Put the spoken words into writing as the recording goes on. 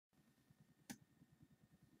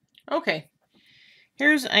Okay,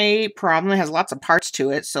 here's a problem that has lots of parts to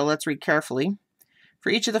it, so let's read carefully. For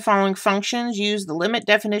each of the following functions, use the limit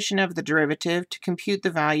definition of the derivative to compute the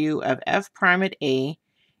value of f prime at a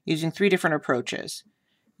using three different approaches.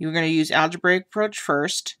 You're going to use algebraic approach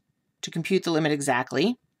first to compute the limit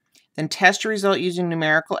exactly, then test your result using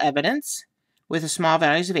numerical evidence with the small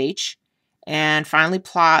values of h, and finally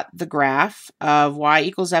plot the graph of y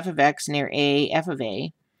equals f of x near a f of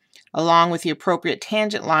a, along with the appropriate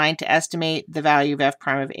tangent line to estimate the value of f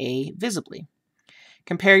prime of a visibly.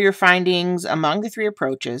 Compare your findings among the three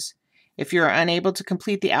approaches. If you're unable to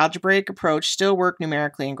complete the algebraic approach, still work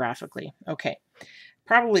numerically and graphically. Okay,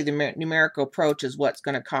 probably the numerical approach is what's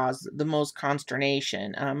going to cause the most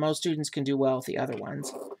consternation. Most students can do well with the other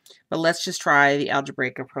ones, but let's just try the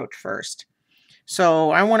algebraic approach first. So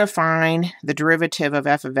I want to find the derivative of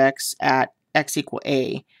f of x at x equal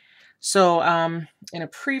a. So in a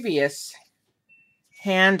previous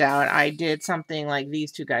handout, I did something like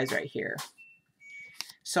these two guys right here.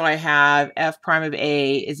 So I have f prime of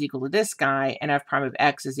a is equal to this guy, and f prime of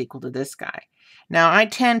x is equal to this guy. Now, I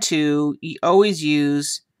tend to always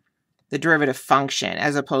use the derivative function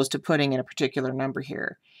as opposed to putting in a particular number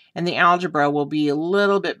here. And the algebra will be a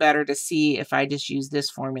little bit better to see if I just use this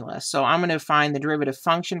formula. So I'm going to find the derivative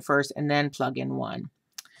function first and then plug in 1.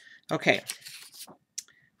 Okay,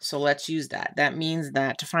 so let's use that. That means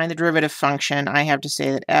that to find the derivative function, I have to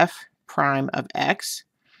say that f prime of x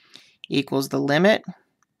equals the limit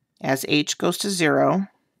as h goes to 0,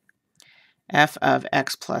 f of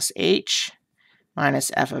x plus h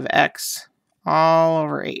minus f of x all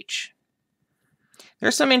over h.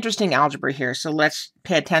 There's some interesting algebra here, so let's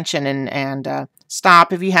pay attention and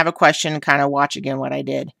stop if you have a question and kind of watch again what I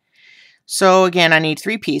did. So again, I need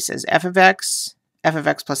three pieces, f of x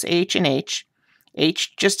plus h, and h.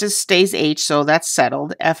 H just stays h, so that's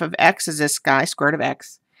settled. F of x is this guy, square root of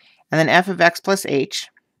x. And then f of x plus h,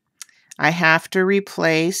 I have to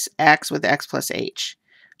replace x with x plus h.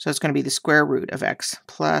 So it's going to be the square root of x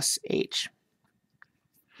plus h.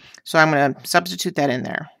 So I'm going to substitute that in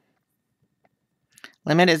there.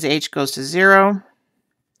 Limit as h goes to 0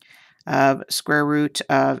 of square root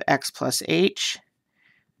of x plus h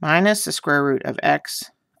minus the square root of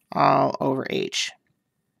x all over h.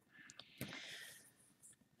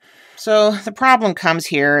 So the problem comes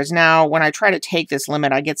here is now when I try to take this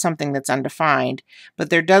limit, I get something that's undefined, but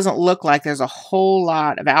there doesn't look like there's a whole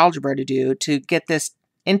lot of algebra to do to get this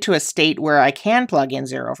into a state where I can plug in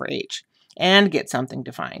 0 over h and get something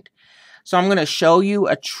defined. So I'm going to show you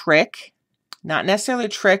a trick, not necessarily a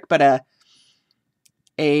trick, but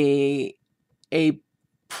a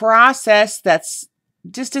process that's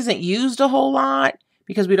just isn't used a whole lot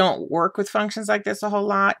because we don't work with functions like this a whole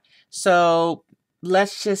lot. So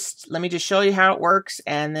let me just show you how it works,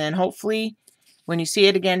 and then hopefully when you see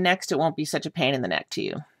it again next, it won't be such a pain in the neck to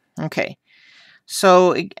you. Okay,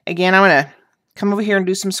 so again, I'm going to come over here and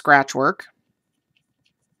do some scratch work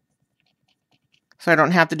so I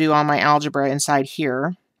don't have to do all my algebra inside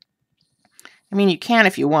here. I mean, you can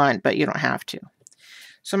if you want, but you don't have to.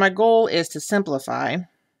 So my goal is to simplify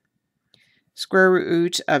square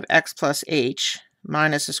root of x plus h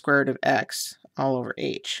minus the square root of x all over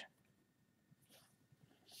h.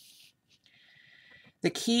 The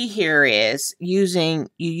key here is you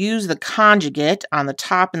use the conjugate on the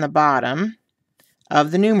top and the bottom of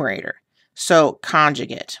the numerator. So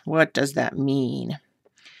conjugate, what does that mean?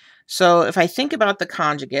 So if I think about the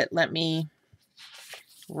conjugate, let me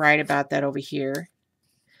write about that over here.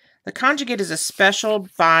 The conjugate is a special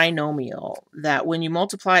binomial that when you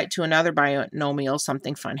multiply it to another binomial,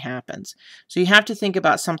 something fun happens. So you have to think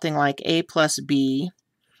about something like a plus b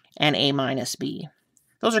and a minus b.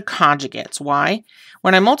 Those are conjugates. Why?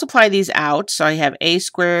 When I multiply these out, so I have a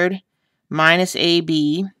squared minus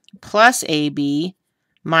ab plus ab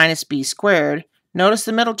minus b squared, notice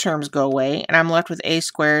the middle terms go away, and I'm left with a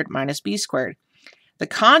squared minus b squared. The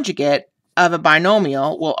conjugate of a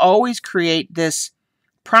binomial will always create this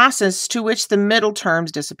process to which the middle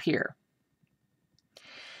terms disappear.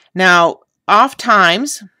 Now,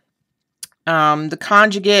 oftentimes, the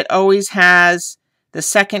conjugate always has the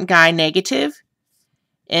second guy negative.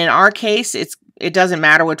 In our case, it doesn't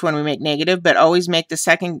matter which one we make negative, but always make the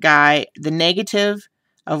second guy the negative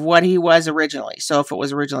of what he was originally. So if it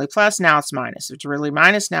was originally plus, now it's minus. If it's really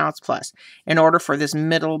minus, now it's plus, in order for this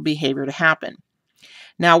middle behavior to happen.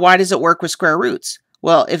 Now, why does it work with square roots?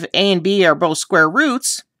 Well, if a and b are both square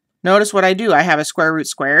roots, notice what I do. I have a square root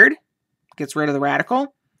squared, gets rid of the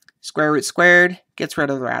radical. Square root squared gets rid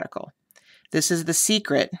of the radical. This is the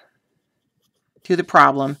secret to the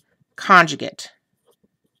problem, conjugate.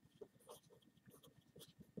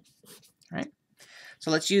 Right?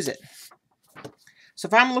 So let's use it. So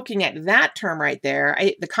if I'm looking at that term right there,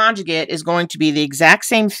 the conjugate is going to be the exact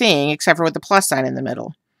same thing except for with the plus sign in the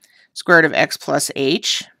middle. Square root of x plus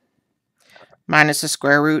h minus the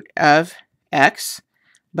square root of x.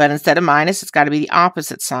 But instead of minus, it's got to be the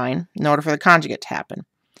opposite sign in order for the conjugate to happen.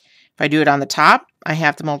 If I do it on the top, I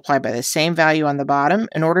have to multiply by the same value on the bottom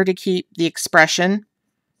in order to keep the expression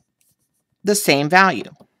the same value.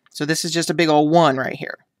 So this is just a big old 1 right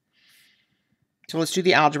here. So let's do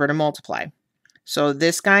the algebra to multiply. So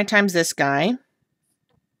this guy times this guy,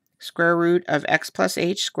 square root of x plus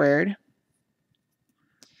h squared,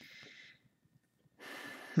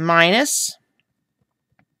 minus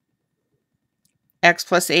x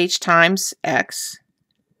plus h times x,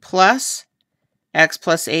 plus x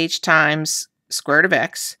plus h times square root of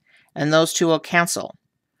x, and those two will cancel.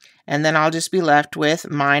 And then I'll just be left with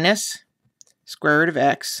minus square root of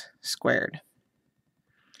x squared.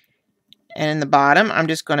 And in the bottom, I'm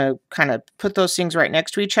just going to kind of put those things right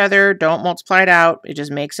next to each other. Don't multiply it out. It just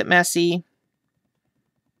makes it messy.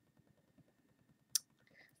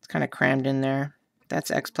 It's kind of crammed in there.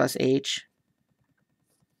 That's x plus h.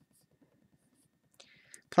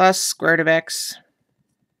 Plus square root of x.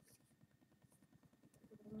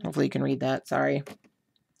 Hopefully you can read that. Sorry.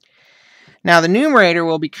 Now the numerator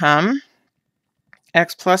will become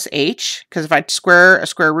x plus h, because if I square a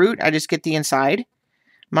square root, I just get the inside,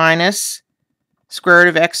 minus square root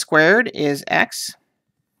of x squared is x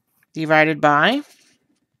divided by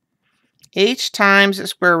h times the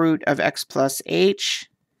square root of x plus h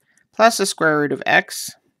plus the square root of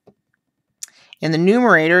x. In the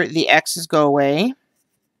numerator, the x's go away,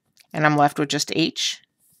 and I'm left with just h.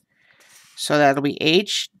 So that'll be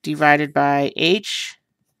h divided by h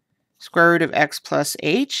square root of x plus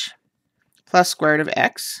h plus square root of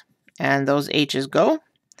x, and those h's go.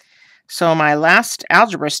 So my last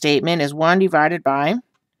algebra statement is 1 divided by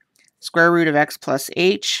square root of x plus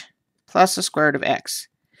h plus the square root of x.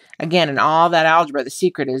 Again, in all that algebra, the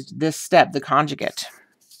secret is this step, the conjugate.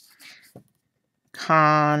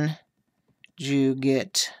 Conjugate.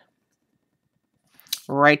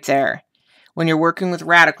 Right there. When you're working with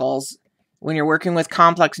radicals, when you're working with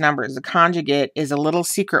complex numbers, the conjugate is a little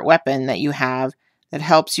secret weapon that you have that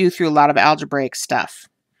helps you through a lot of algebraic stuff.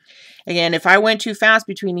 Again, if I went too fast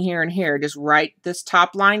between here and here, just write this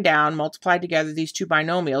top line down, multiply together these two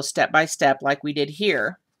binomials step by step like we did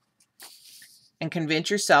here, and convince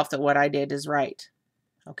yourself that what I did is right.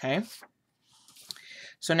 Okay?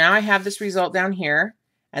 So now I have this result down here,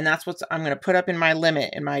 and that's what I'm going to put up in my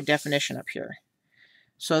limit, in my definition up here.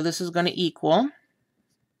 So this is going to equal,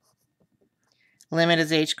 limit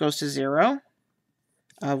as h goes to 0,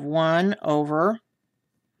 of 1 over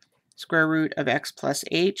square root of x plus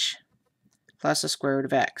h plus the square root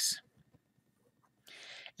of x.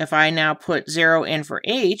 If I now put 0 in for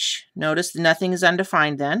h, notice nothing is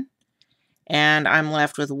undefined then, and I'm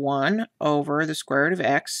left with 1 over the square root of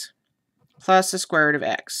x plus the square root of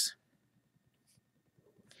x.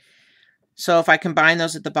 So if I combine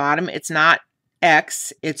those at the bottom, it's not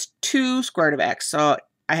x, it's 2 square root of x. So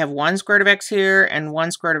I have 1 square root of x here and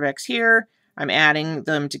 1 square root of x here. I'm adding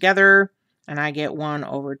them together, and I get 1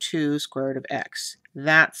 over 2 square root of x.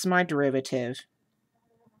 That's my derivative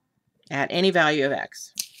at any value of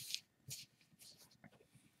x.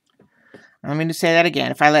 I'm going to say that again.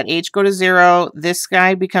 If I let h go to 0, this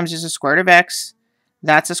guy becomes just a square root of x.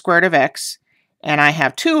 That's a square root of x. And I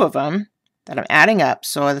have 2 of them that I'm adding up.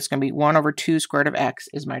 So that's going to be 1 over 2 square root of x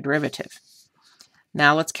is my derivative.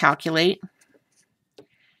 Now let's calculate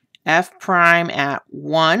f prime at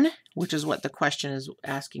 1, which is what the question is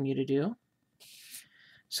asking you to do.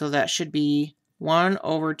 So that should be 1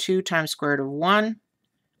 over 2 times square root of 1,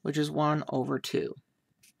 which is 1 over 2.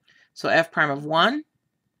 So f prime of 1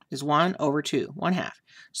 is 1 over 2, 1/2.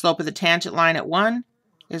 Slope of the tangent line at 1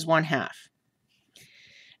 is 1/2.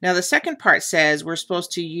 Now the second part says we're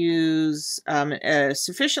supposed to use a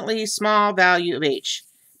sufficiently small value of h.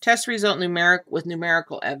 Test result with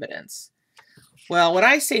numerical evidence. Well, what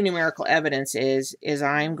I say numerical evidence is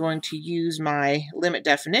I'm going to use my limit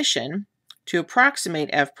definition to approximate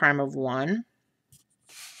f prime of 1,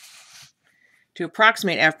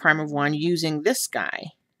 using this guy,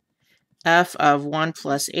 f of 1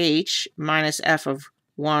 plus h minus f of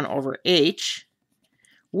 1 over h,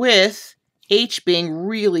 with h being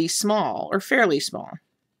really small or fairly small.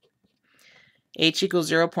 H equals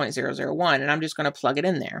 0.001, and I'm just going to plug it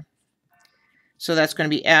in there. So that's going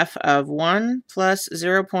to be f of 1 plus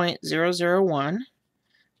 0.001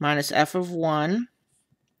 minus f of 1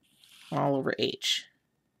 all over h.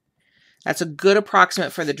 That's a good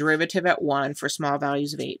approximate for the derivative at 1 for small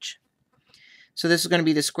values of h. So this is going to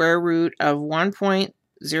be the square root of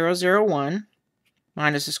 1.001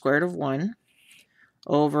 minus the square root of 1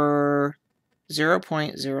 over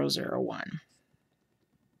 0.001.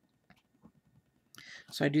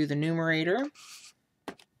 So I do the numerator.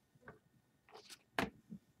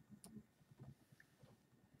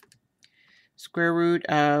 Square root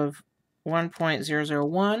of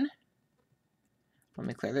 1.001. Let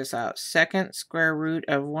me clear this out. Second square root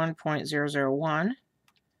of 1.001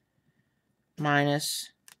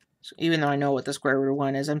 minus, even though I know what the square root of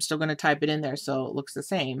 1 is, I'm still going to type it in there so it looks the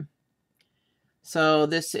same. So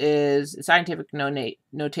this is scientific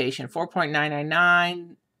notation,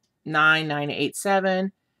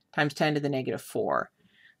 4.9999987 times 10 to the negative 4.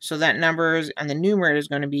 So that number is, and the numerator is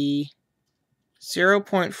going to be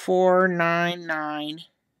 0.499.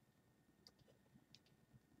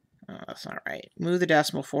 Oh, that's not right. Move the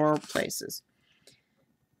decimal 4 places.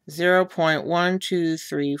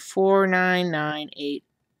 0.1234998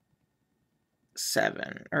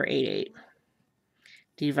 or 88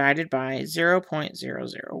 divided by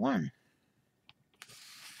 0.001.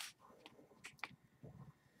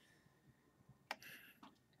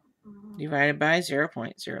 Divided by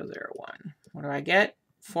 0.001. What do I get?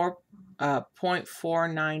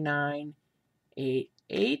 0.49988.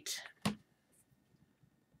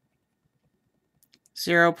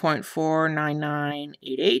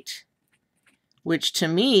 0.49988, which to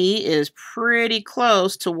me is pretty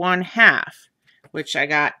close to 1/2, which I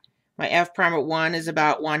got my f prime at 1 is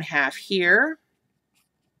about 1/2 here,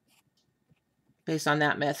 based on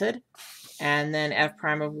that method. And then f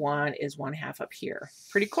prime of 1 is 1/2 up here.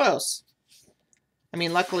 Pretty close. I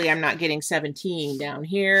mean, luckily I'm not getting 17 down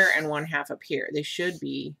here and 1/2 up here. They should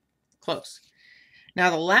be close. Now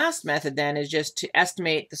the last method then is just to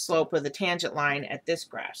estimate the slope of the tangent line at this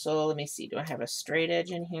graph. So let me see, do I have a straight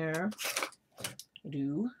edge in here? I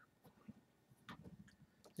do.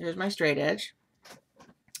 There's my straight edge.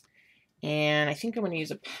 And I think I'm going to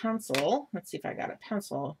use a pencil. Let's see if I got a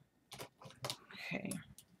pencil. Okay.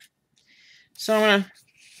 So I'm going to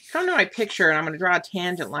come to my picture and I'm going to draw a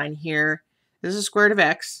tangent line here. This is square root of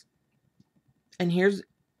x. And here's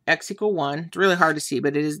x equal 1. It's really hard to see,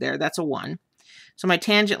 but it is there. That's a 1. So my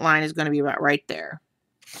tangent line is going to be about right there.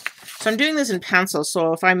 So I'm doing this in pencil,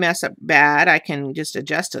 so if I mess up bad, I can just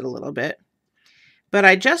adjust it a little bit. But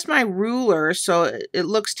I adjust my ruler so it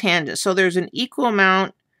looks tangent. So there's an equal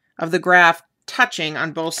amount of the graph touching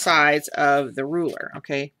on both sides of the ruler,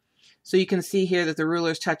 okay? So you can see here that the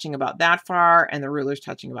ruler is touching about that far and the ruler is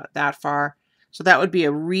touching about that far. So that would be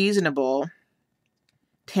a reasonable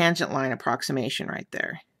tangent line approximation right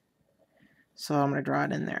there. So I'm going to draw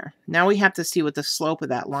it in there. Now we have to see what the slope of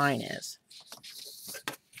that line is.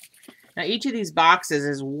 Now each of these boxes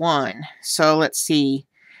is 1. So let's see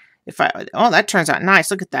if oh, that turns out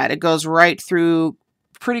nice. Look at that. It goes right through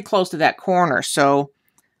pretty close to that corner. So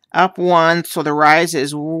up 1, so the rise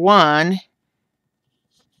is 1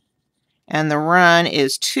 and the run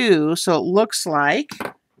is 2. So it looks like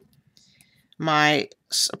my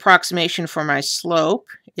approximation for my slope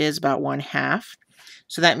is about 1/2.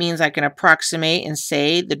 So that means I can approximate and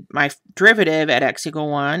say that my derivative at x equal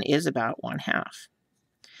 1 is about 1/2.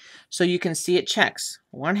 So you can see it checks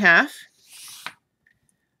 1/2,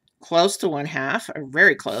 close to 1/2, or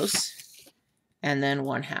very close, and then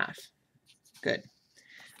 1/2. Good.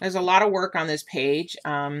 There's a lot of work on this page.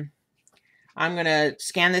 I'm going to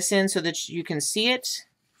scan this in so that you can see it.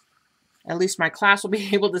 At least my class will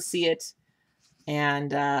be able to see it.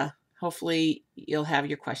 And hopefully you'll have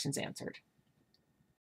your questions answered.